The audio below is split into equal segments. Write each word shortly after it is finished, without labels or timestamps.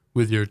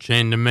With your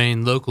Chain to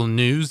Main local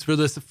news for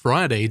this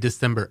Friday,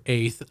 December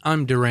 8th,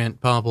 I'm Durant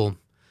Popple.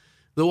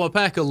 The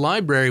Waupaca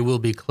Library will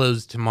be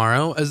closed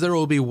tomorrow as there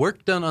will be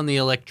work done on the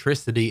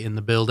electricity in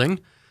the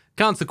building.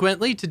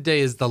 Consequently,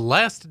 today is the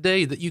last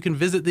day that you can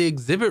visit the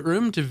exhibit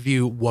room to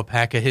view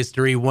Waupaca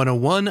History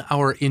 101,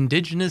 Our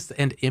Indigenous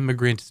and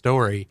Immigrant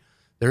Story.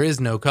 There is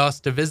no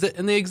cost to visit,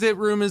 and the exhibit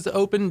room is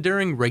open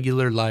during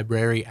regular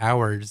library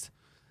hours.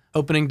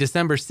 Opening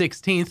December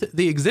 16th,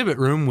 the exhibit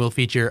room will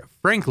feature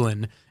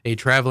Franklin, a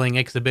traveling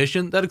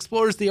exhibition that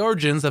explores the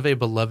origins of a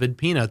beloved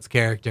Peanuts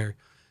character.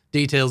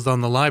 Details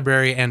on the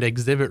library and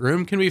exhibit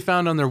room can be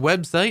found on their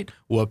website,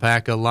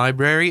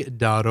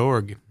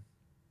 waupacalibrary.org.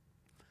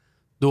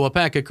 The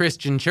Waupaca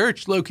Christian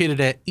Church,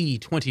 located at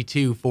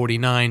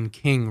E2249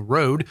 King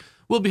Road,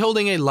 will be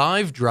holding a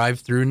live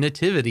drive-through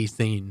nativity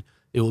scene.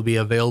 It will be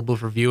available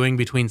for viewing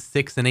between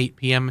 6 and 8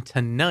 p.m.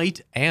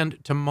 tonight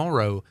and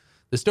tomorrow.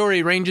 The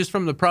story ranges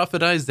from the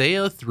prophet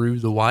Isaiah through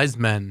the wise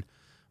men.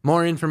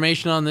 More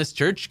information on this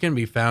church can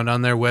be found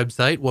on their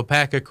website,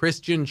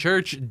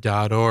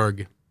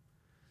 waupacachristianchurch.org.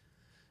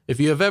 If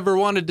you have ever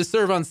wanted to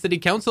serve on city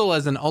council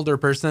as an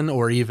alderperson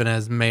or even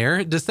as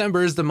mayor,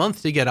 December is the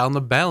month to get on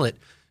the ballot.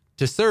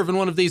 To serve in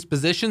one of these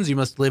positions, you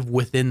must live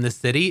within the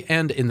city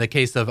and, in the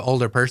case of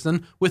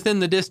alderperson,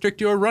 within the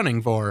district you're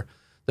running for.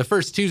 The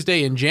first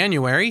Tuesday in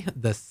January,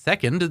 the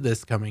 2nd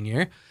this coming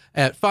year,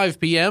 at 5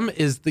 p.m.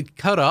 is the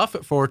cutoff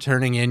for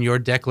turning in your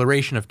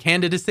declaration of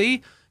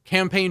candidacy,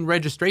 campaign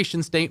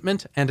registration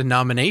statement, and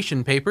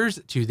nomination papers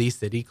to the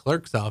city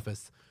clerk's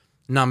office.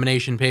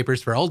 Nomination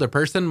papers for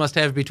alderperson must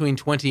have between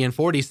 20 and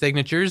 40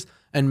 signatures,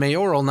 and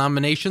mayoral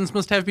nominations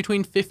must have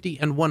between 50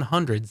 and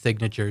 100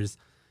 signatures.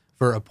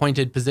 For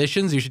appointed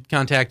positions, you should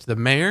contact the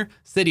mayor,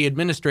 city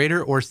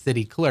administrator, or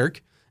city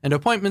clerk, and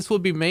appointments will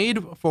be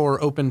made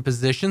for open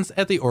positions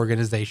at the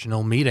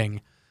organizational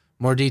meeting.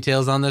 More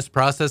details on this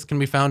process can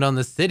be found on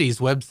the city's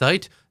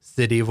website,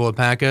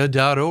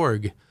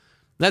 cityofwaupaca.org.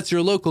 That's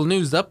your local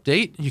news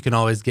update. You can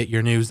always get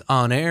your news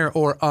on air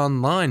or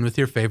online with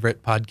your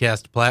favorite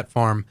podcast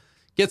platform.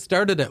 Get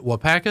started at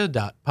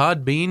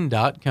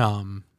waupaca.podbean.com.